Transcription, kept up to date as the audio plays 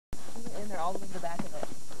there, all the way to the back of it.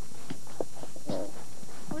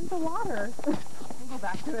 Where's the water? We'll go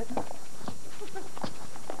back to it.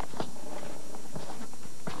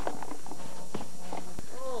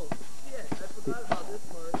 Oh, shit, I forgot about this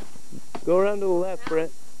part. Go around to the left,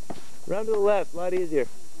 Brent. Around to the left, a lot easier.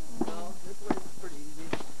 No, this way is pretty easy.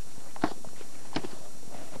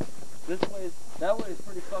 That way is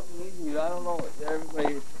pretty fucking easy. I don't know,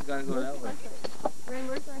 everybody's gotta go that way. Ray,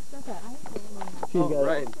 where's our stuff at? I don't She's got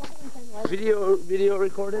right. it. Video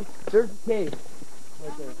recorded. There's the cave.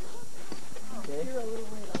 Right there. Okay. You're a little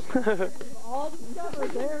way up. All the stuff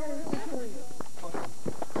right there. There you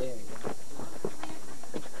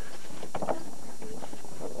go.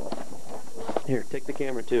 Here, take the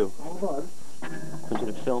camera too. Hold on. I want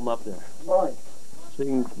you to film up there. Why? So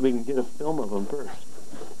we can get a film of them first.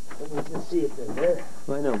 Let me just see if they're there.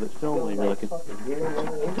 Well, I know, but film while you're looking.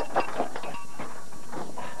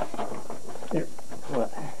 Here,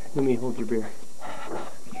 what? Let me hold your beer.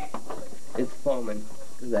 It's foaming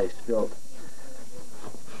because I spilled.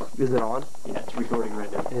 Is it on? Yeah, it's recording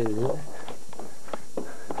right now. Is it?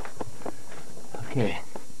 Okay.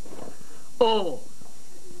 Oh!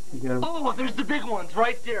 You got 'em? Oh, there's the big ones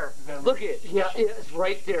right there. Look at it. Yeah, it's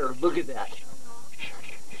right there. Look at that.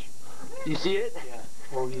 You see it? Yeah.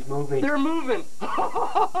 Oh, he's moving. They're moving.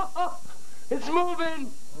 It's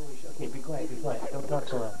moving. Okay, be quiet, be quiet. Don't talk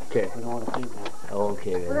so loud. Okay. We don't want to see that.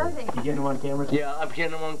 Okay, man. Where are they? You getting them on camera? Yeah, I'm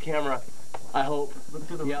getting them on camera. I hope. Look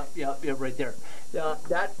to the Yep, right there. Oh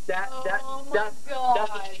That's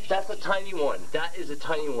a tiny one. That is a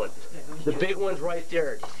tiny one. The big one's right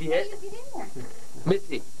there. Do you see it? Get in there.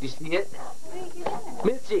 Missy, do you see it? How do you get in there?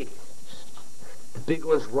 Missy. The big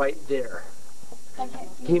one's right there. I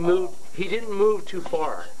can't see. He moved. He didn't move too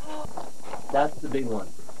far. That's the big one.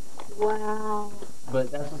 Wow.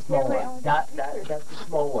 But that's a small one. That's the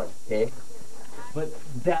small one. Okay. But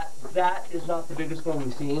that is not the biggest one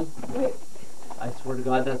we've seen. Wait. I swear to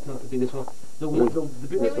God, that's not the biggest one. The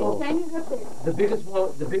biggest one. Wait, Tanya's up there. The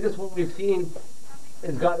biggest one we've seen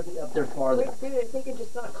has got to be up there farther. Wait, dude, I think it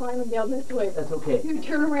just started climbing down this way. That's okay. Dude,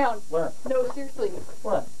 turn around. What? No, seriously.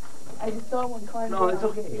 What? I just saw one climb down. No, it's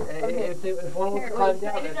okay. If one wants to climb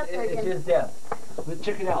down, it's his death. But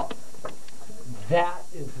check it out. That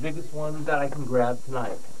is the biggest one that I can grab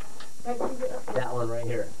tonight. That one right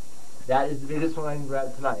here. That is the biggest one I can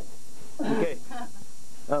grab tonight. Okay.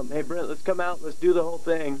 Hey Brent, let's come out. Let's do the whole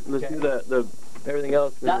thing. Let's Okay. do the everything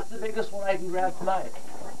else. That's the biggest one I can grab tonight.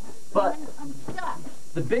 But I'm stuck.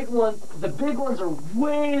 the big ones are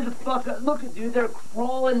way the fuck up. Look at dude, they're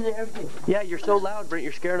crawling and everything. Yeah, you're so loud, Brent.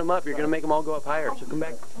 You're scaring them up. You're gonna make them all go up higher. So come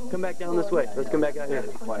back down this way. Let's come back out here.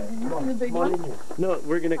 Quiet. Come on, Come on in here. No,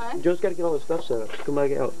 we're gonna. Joe's got to get all the stuff set up. Come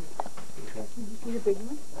back out. Did you see the big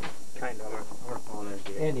one? Kind of. I'm falling in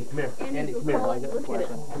here. Andy, come here. Andy, come here. I got the flashlight.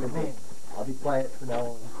 Come here, man. I'll be quiet for now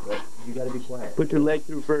on, but you gotta be quiet. Put your leg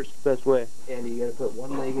through first. Best way. Andy, you gotta put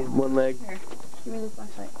one leg in. One leg. Here, give me the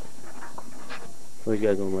flashlight. Oh, you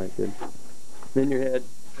guys don't like good. Then your head.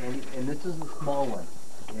 And this is the small one.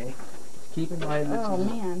 Okay. Just keep in mind this Oh is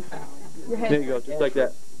man. Your head. There you go, just like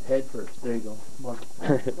that. head first. There you go. Come on.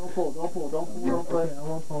 Don't pull. I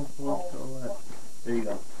won't pull. There you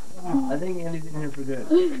go. I think Andy's in here for good.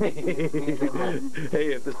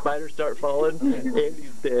 Hey, if the spiders start falling,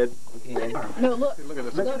 Andy's dead. Okay, Andy. No, look. Look at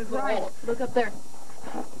this. Look, Brian. Look up there.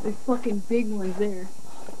 There's fucking big ones there.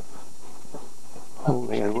 Oh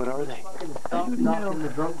man, what are they? Stop knocking the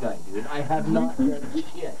drunk guy, dude. I have not done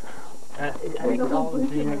shit. I think all the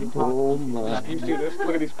thing I can talk. Oh my. You see this?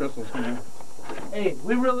 Look at these crystals. Hey,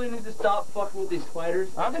 we really need to stop fucking with these spiders.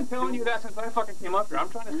 I've been telling you that since I fucking came up here. I'm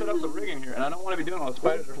trying to set up the rig in here, and I don't want to be doing all the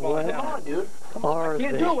spiders are falling Come down. on, dude. Are I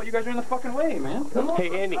can't they? do it while you guys are in the fucking way, man. Come on.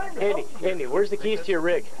 Hey Andy, where's the keys to your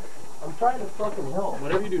rig? I'm trying to fucking help.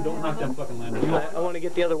 Whatever you do, don't knock that fucking ladder. I want to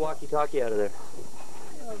get the other walkie-talkie out of there.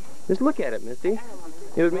 Just look at it, Misty.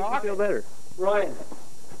 It would make you feel better. Ryan,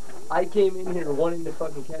 I came in here wanting to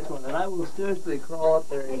fucking catch one, and I will seriously crawl up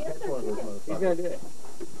there and catch one of those motherfuckers. He's gonna do it.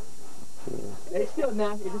 It's still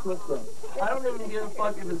nasty. It just looks gross. I don't even give a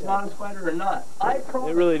fuck if it's not a spider or not. I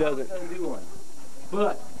promise It really I'm doesn't. gonna do one.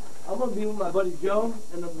 But I'm gonna be with my buddy Joe,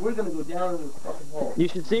 and then we're gonna go down in this fucking hole. You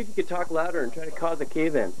should see if you could talk louder and try to cause a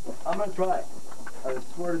cave-in. I'm gonna try. I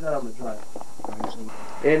swear to God, I'm gonna try.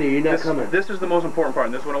 Andy, you're not coming. This is the most important part,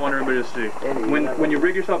 and this is what I want everybody to see. Andy, When you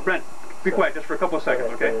rig yourself, Brent, be quiet just for a couple of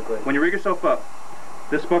seconds, okay? When you rig yourself up,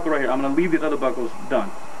 this buckle right here, I'm gonna leave these other buckles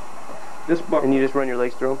done. This buckle. And you just run your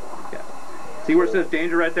legs through them? Yeah. See where it says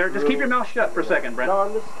danger right there? Just keep your mouth shut for a second, Brent.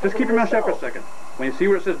 No, Just keep your mouth shut for a second. When you see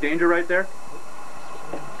where it says danger right there,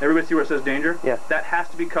 everybody see where it says danger? Yeah. That has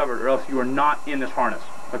to be covered, or else you are not in this harness.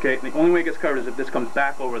 Okay? And the only way it gets covered is if this comes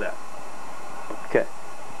back over that. Okay.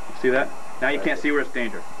 See that? Now you can't see where it's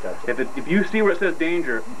danger. Gotcha. If you see where it says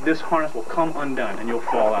danger, this harness will come undone and you'll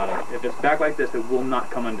fall out of it. If it's back like this, it will not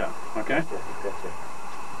come undone. Okay? Gotcha.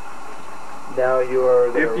 Now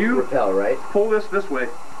you're If you repel, right? pull this way,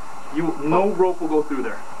 no rope will go through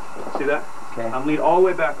there. See that? Okay. I'm lead all the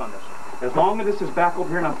way back on this. As long as this is back over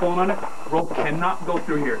here and I'm pulling on it, rope cannot go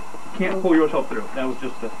through here. You can't pull yourself through. That was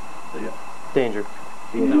just the Danger.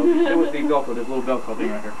 no, it was the Velcro, this little Velcro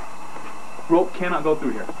thing right here. Rope cannot go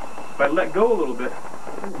through here. If I let go a little bit,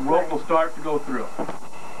 rope will start to go through.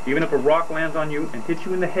 Even if a rock lands on you and hits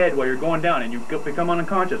you in the head while you're going down and you become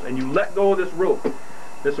unconscious and you let go of this rope,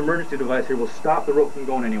 this emergency device here will stop the rope from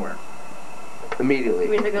going anywhere. Immediately. I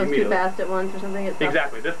mean, if it goes too fast at once or something, it stops.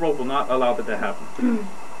 Exactly. This rope will not allow that to happen.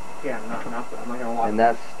 Yeah, I'm not gonna walk. And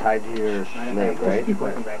that's tied to your leg, right? Keep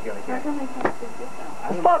working back here like that.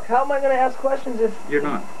 Well, fuck, how am I going to ask questions if... You're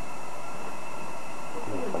not.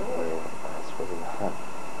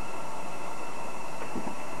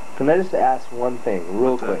 Can I just ask one thing,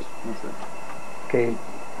 real quick? Okay.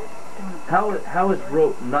 How is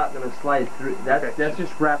rope not going to slide through? That's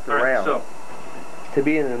just wrapped All right, around. so, To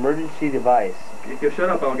be an emergency device. if you shut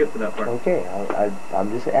up, I'll get to that part. Okay,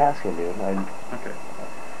 I'm just asking, dude. Okay.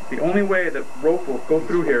 The only way that rope will go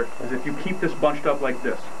through here is if you keep this bunched up like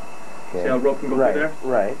this. Okay. See how rope can go right, through there?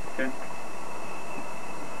 Right. Okay.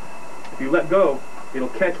 If you let go, it'll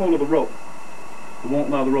catch hold of the rope. It won't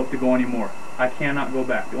allow the rope to go anymore. I cannot go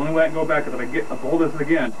back. The only way I can go back is if I get a hold of this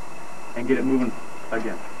again and get it moving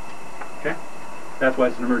again. Okay? That's why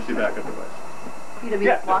it's an emergency backup device. You to be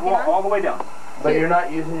Yeah, walking on? all the way down. But you're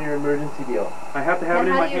not using your emergency deal. I have to have Now it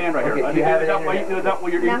in how my do you- hand right Okay, here. you have it in your Is that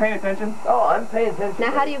what you're Now- paying attention? Oh, I'm paying attention.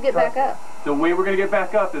 Now, how do you get back up? The way we're going to get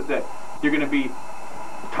back up is that you're going to be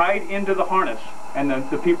tied into the harness, and then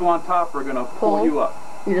the people on top are going to pull Pull? you up.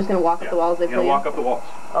 You're just going to walk up the walls they You're pull going you? to walk up the walls.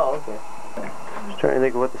 Oh, okay. I'm just trying to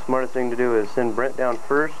think of what the smartest thing to do is. Send Brent down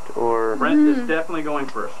first, or... Brent is definitely going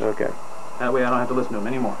first. Okay. That way I don't have to listen to him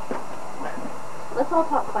anymore. Let's all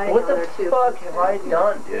talk fighting What over the there, too. fuck have I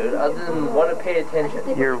done, dude, other than want to pay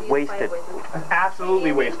attention? You're wasted.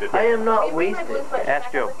 Absolutely wasted. I am not wasted.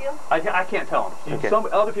 Ask Joe. I can't tell him. Okay. Some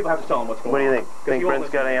other people have to tell him what's going on. What do you think? 'Cause Think he won't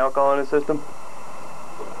Brent's got listen. any alcohol in his system?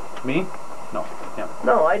 Me? No. Yeah.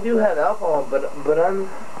 No, I do have alcohol, but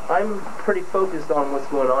I'm pretty focused on what's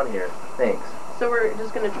going on here. Thanks. So we're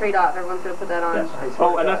just going to trade off. Everyone's going to put that on. Yes.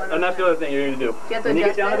 Oh, and that's the other thing you're going to do. Do you have to When you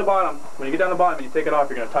get adjust down to it? the bottom, and you take it off,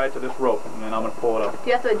 you're going to tie it to this rope, and then I'm going to pull it up. Do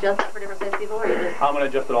you have to adjust it for different size people, or you just... I'm going to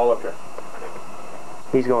adjust it all up here.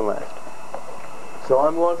 He's going last. So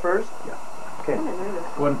I'm going first? Yeah. Okay. I'm nervous.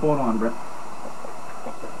 Go ahead and pull it on, Brent.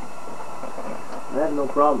 I have no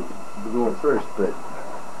problem going first, but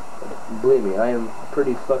believe me, I am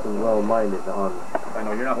pretty fucking well-minded on... I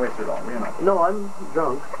know, you're not wasted at all. You're not. No, I'm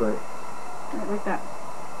drunk, but Like that.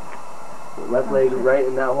 left leg right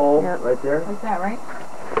in that hole, Yep. right there. Like that, right?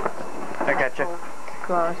 I gotcha.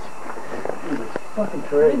 Gosh. Fucking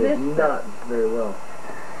terrain What is is this? not very well.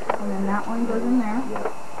 And then that one goes in there.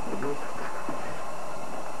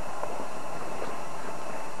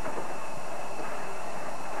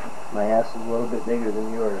 My ass is a little bit bigger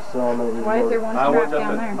than yours, so I'm gonna need Why is there more, one I will strap adjust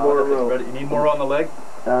down it. there? More I'll adjust it. rope. Ready? You need more on the leg?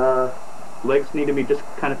 Legs need to be just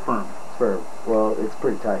kind of firm. firm. Well, it's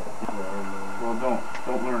pretty tight. Well,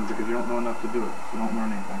 don't learn because you don't know enough to do it. So don't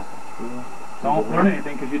learn anything. Don't learn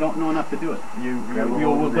anything because you don't know enough to do it.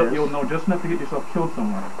 You'll know just enough to get yourself killed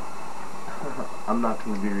somewhere. I'm not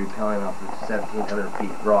going to be repelling off of 1,700 feet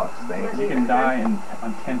rocks, thanks. You can die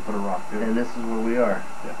on 10 foot of rock, dude. And this is where we are.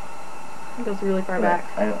 It goes really far back.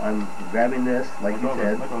 I'm grabbing this, like you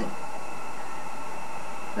said. Look over.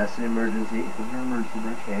 That's an emergency. This is your emergency,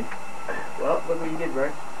 Brent. Okay. Well, look what you did,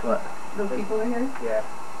 Brent. What? Those people in here? Yeah.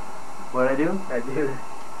 What'd I do? I did.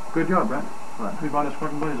 Good job, Brent. What? We brought his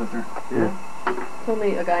fucking buddies up there. Yeah. It's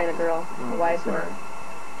only a guy and a girl. A wife and Sorry.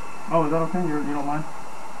 Oh, is that okay? You don't mind?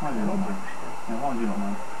 Why do you don't mind? Yeah, as long as you don't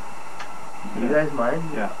mind. You guys mind?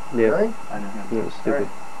 Yeah. Yeah. Really? I know. Yeah. That was stupid.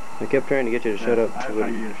 I kept trying to get you to shut up. I So try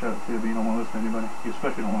to get you to shut up too, but you don't want to listen to anybody. You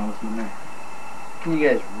especially don't want to listen to me. Can you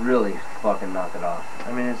guys really fucking knock it off? I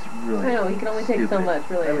mean, it's really I know, he can only take so stupid. much,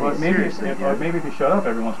 really. I mean, Well, maybe, seriously, dude. maybe if you shut up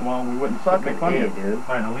every once in a while, we wouldn't Fucking make fun of A, you. dude. All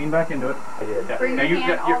right, now lean back into it. I did. Yeah. Bring Now, your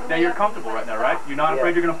hand all the now way you're up. comfortable right now, right? You're not Yeah.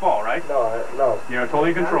 afraid you're going to fall, right? No, no. You're totally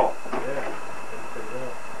in control. Okay,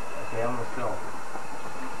 I'm gonna film.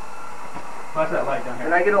 Watch that light down here.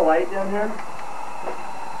 Can I get a light down here?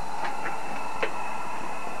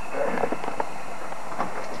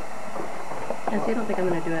 Yeah, see, I don't think I'm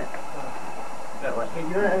going to do it. That light. Hey,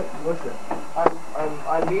 you're listen.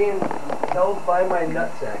 I'm being held by my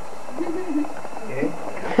nutsack.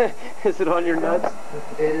 Okay. Is it on your nuts?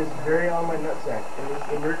 It is very on my nutsack, and this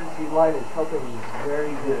emergency light is helping me very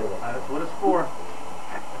good. That's what it's for.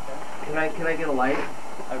 Can I get a light?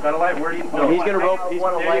 I've got a light. Where do you? No, he's gonna rope. I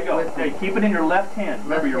want a There light you go. with There, me. keep it in your left hand.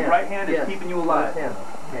 Remember, your right hand is Yes. keeping you alive. Left hand.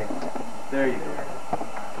 Okay. There you go.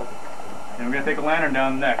 And we're gonna take a lantern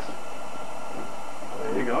down next.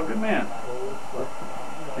 There you go. Good man.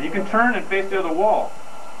 So you can turn and face the other wall.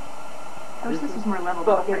 I wish this was more leveled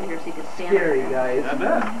up right here so you could stand Scary, there. guys. I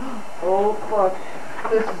bet. Oh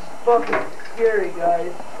fuck. This is fucking scary,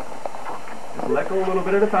 guys. Just let go a little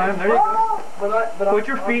bit at a time. There you go. Oh, but Put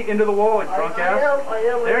your feet into the wall, drunk ass. I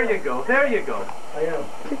am. There you go. There you go. I am.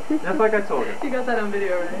 That's like I told you. You got that on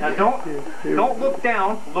video, right? Now don't look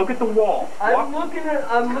down. Look at the wall. I'm looking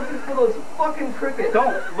for those fucking crickets.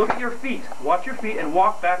 Don't look at your feet. Watch your feet and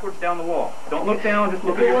walk backwards down the wall. Don't look down. Just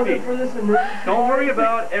look If at it your wasn't feet. for this emergency Don't worry light-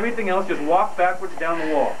 about everything else. Just walk backwards down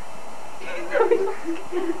the wall.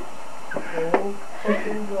 Oh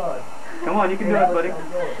fucking god. Come on, you can do it, buddy.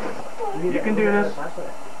 You can do this.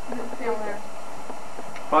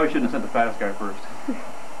 Probably shouldn't have sent the fattest guy first.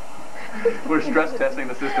 We're stress testing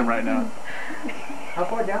the system right now. How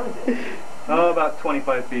far down is it? Oh, about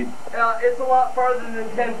 25 feet. It's a lot farther than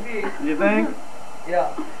 10 feet. You think?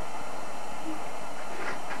 Yeah.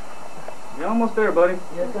 You're almost there, buddy.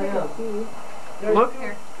 Yes, I am. Look.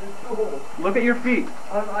 There's two holes. Look at your feet.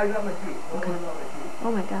 I got my feet. Don't worry about my feet.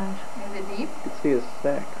 Oh my gosh. Is it deep? You can see his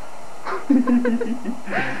sack.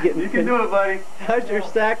 You can do it, buddy. How's your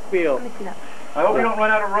sack feel? Let me see that. I hope you don't run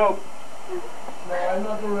out of rope. No, I'm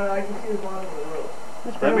not gonna run. I can see the bottom of the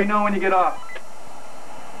rope. Let me know when you get off.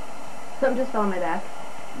 Something just fell on my back,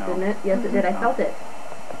 No. didn't it? Yes, it did. I felt it.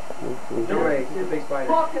 Don't worry. It's a big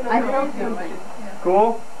spider. I felt something.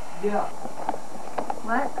 Cool? Yeah.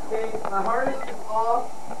 What? Okay, my harness is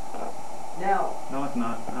off. Now. No, it's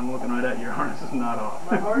not. I'm looking right at you. Your harness is not off.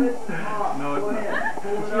 My harness is off. No, it's Go not. ahead.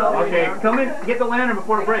 Pull it up. Okay, come in. Get the lantern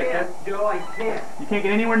before it breaks. I can't, Joe, I can't. You can't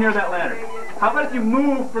get anywhere near that lantern. How about if you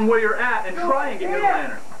move from where you're at and try and get near the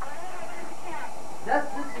lantern? This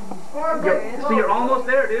is as far as I can go. See, you're almost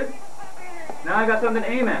there, dude. Now I got something to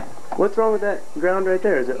aim at. What's wrong with that ground right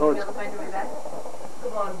there? Is it? Oh, it's. Come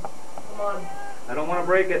on. Come on. I don't want to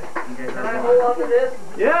break it. Can I hold on to this?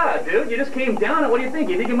 Yeah, dude, you just came down it. What do you think?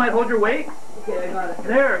 You think you might hold your weight? Okay, I got it.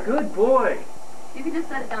 There, good boy. You can just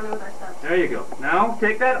set it down there with our stuff. There you go. Now,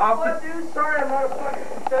 take that off What, the... dude? Sorry, I'm not a fucking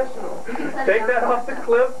professional. You can set it Take down that with off our the stuff.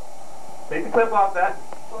 clip. Take the clip off that.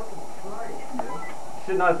 Fucking Christ, dude.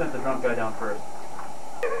 Should not have sent the drunk guy down first.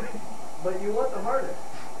 But you want the harness.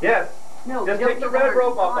 Yes. No, Just don't take the get red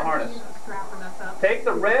rope off the harness. Take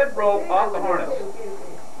the red rope off the harness. Okay.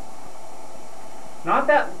 Not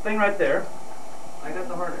that thing right there. I got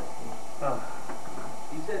the harness.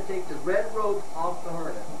 You said take the red rope off the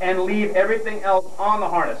harness. And leave everything else on the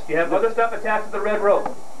harness. Do you have other stuff attached to the red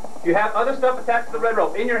rope? Do you have other stuff attached to the red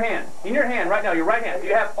rope in your hand? In your hand right now, your right hand. Do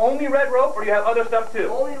you have only red rope or do you have other stuff too?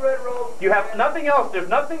 Only red rope. You have nothing else. There's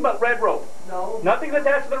nothing but red rope. No. Nothing's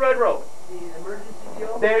attached to the red rope. The emergency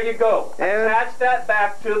deal. There you go. And- Attach that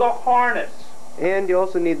back to the harness. And you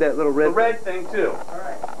also need that little red. The red thing too. All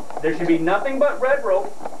right. There should be nothing but red rope.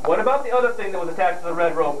 What about the other thing that was attached to the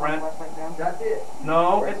red rope, Brent? That's it.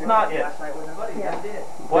 No, it's not it. Flashlight with a buddy. That's it.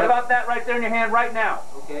 What about that right there in your hand right now?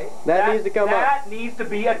 Okay. That needs to come up. That needs to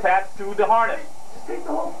be attached to the harness. Just take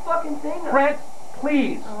the whole fucking thing up. Brent,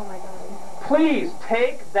 please, Oh my god. please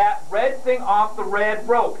take that red thing off the red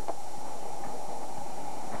rope.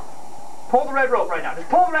 Pull the red rope right now. Just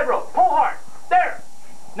pull the red rope. Pull hard. There.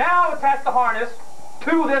 Now attach the harness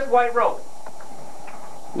to this white rope.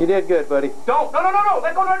 You did good, buddy. Don't. No.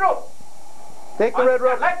 Let go of the red rope. Take the red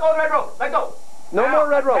rope. Let go of the red rope. Let go. No Now, more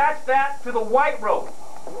red rope. Attach that to the white rope.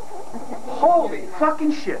 Holy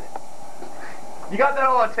fucking shit. You got that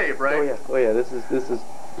all on tape, right? Oh yeah. Oh yeah. This is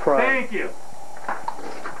prime. Thank you.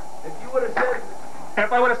 If you would have said,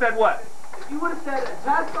 If I would have said what? if you would have said,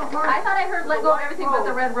 attach the harness. I thought I heard let go of everything but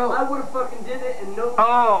the red rope. I would have fucking did it and no.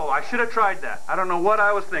 Oh, I should have tried that. I don't know what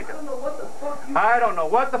I was thinking. I don't know what the fuck you. I don't know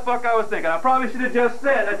what the fuck I was thinking. I probably should have just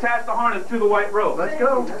said attach the harness to the white rope. Let's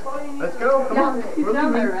go. That's all you need. Let's go. Come on. He's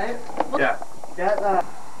down there, right? Yeah. That.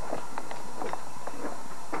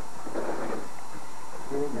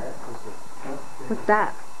 What's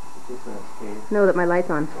that? No, that my light's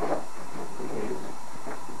on.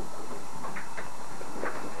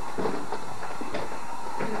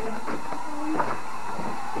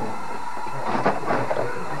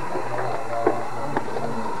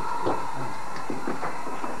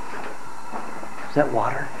 Is that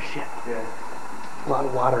water? Shit. Yeah. A lot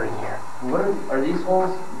of water in here. What are these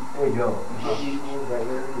holes? Hey Joe, you see these holes right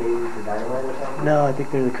here maybe for dynamite or something? No, I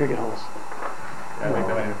think they're the cricket holes. I think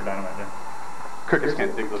that might be for dynamite there. Crickets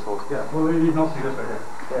can't dig those holes. Yeah, well, you can also see this right here.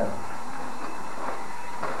 Yeah.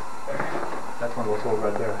 That's one of those holes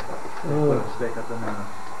right there. Put a stake up in there.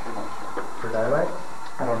 For dynamite?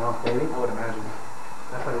 I don't know. Maybe? I would imagine.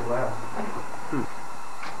 That's how you laugh.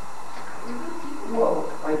 Whoa,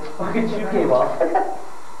 my fucking shoe came off.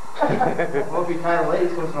 Well, if you tie a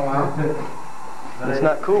lace once in a while. It's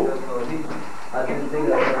not cool. I didn't think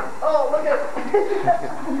of that. Oh, look at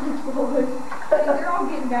they're all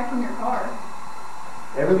getting back in your car.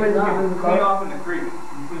 Everybody's getting in the Clean car? off in the creek. You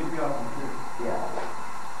clean your feet off in the creek. Yeah.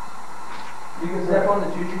 You can step on the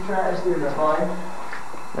choo-choo trash, they're fine.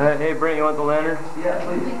 Hey, Brent, you want the lantern? Yeah,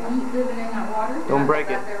 You please. think meat living in that water? Don't break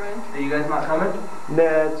it. Are you guys not coming?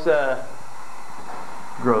 Nah, it's,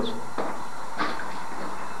 gross.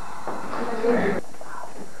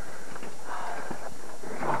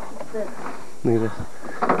 Look at this.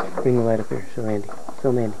 Bring the light up here. Show Andy.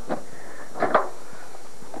 Film Andy.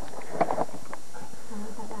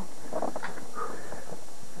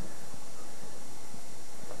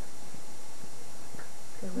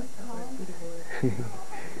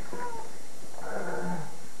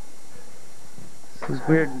 These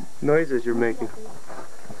weird noises you're making.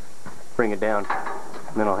 Bring it down,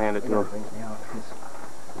 and then I'll hand it to him.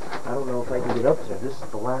 I don't know if I can get up there. This is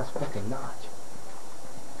the last fucking notch.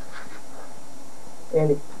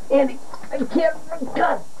 Andy, I can't.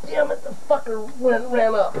 God damn it, the fucker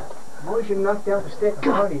ran up. Boy, you knocked down the stick.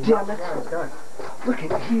 God damn it. Look,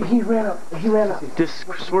 he ran up. Just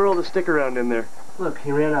swirl the stick around in there. Look,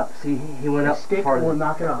 he ran up. See, he went up. Stick farther. will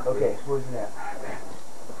knock it off. Okay, where's it at?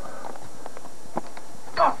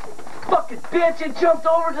 Oh, fucking bitch! It jumped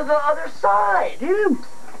over to the other side, dude.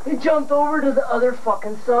 It jumped over to the other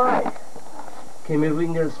fucking side. Okay, maybe we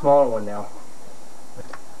can get a smaller one now.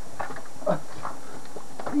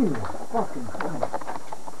 Fucking Christ.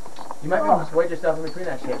 You might be able to wedge yourself in between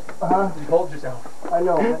that shit. Uh-huh. You hold yourself. I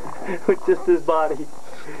know. With just his body.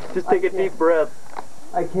 Just take a deep breath.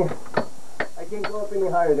 I can't go up any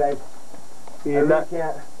higher, guys. I really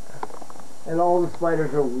can't. And all the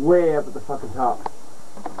spiders are way up at the fucking top.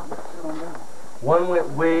 One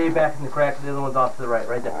went way back in the crack, and the other one's off to the right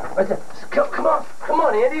there. Right there. Come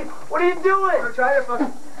on, Andy. What are you doing? I'm trying to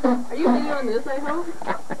fucking... Are you videoing this, I hope?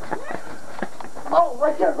 Oh,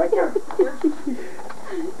 right there. I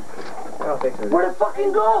don't think so. Where'd it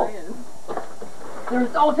fucking go?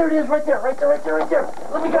 There it is, right there. Let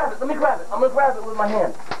me grab it. I'm gonna grab it with my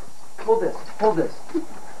hand. Hold this.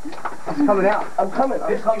 It's coming out. I'm coming.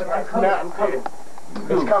 It's coming out.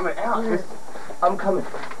 I'm coming.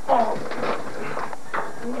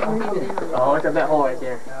 Oh, look at that hole right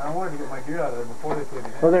there. Yeah, I wanted to get my gear out of there before they put it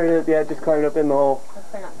in. Oh, there it is. Yeah, it just climbed up in the hole.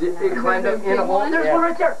 It climbed up in a hole. There's one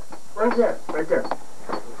right there. Right there.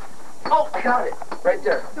 Oh, I got it. Right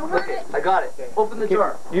there. Look it. I got it. Open the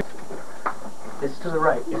jar. It's to the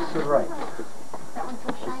right. That one's so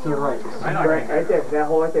shiny. It's to the right. I know. Right there. That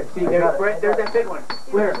hole right there. See, there's that big one.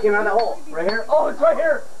 Where? Came out of that hole. Right here? Oh, it's right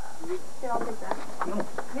here. Here, I'll take that.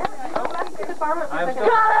 Yeah, go back to the farm. I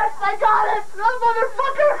got it! That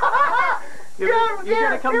motherfucker! You're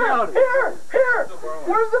gonna come down. Here!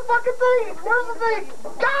 Where's the fucking thing?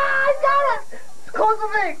 Ah, I got it! Close the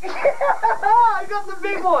thing! I got the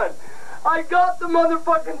big one! I got the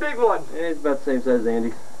motherfucking big one! It's about the same size as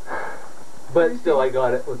Andy's. But still, I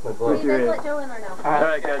got it with my glove. Can you guys let Joe in or no?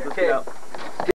 Alright, guys, let's get out.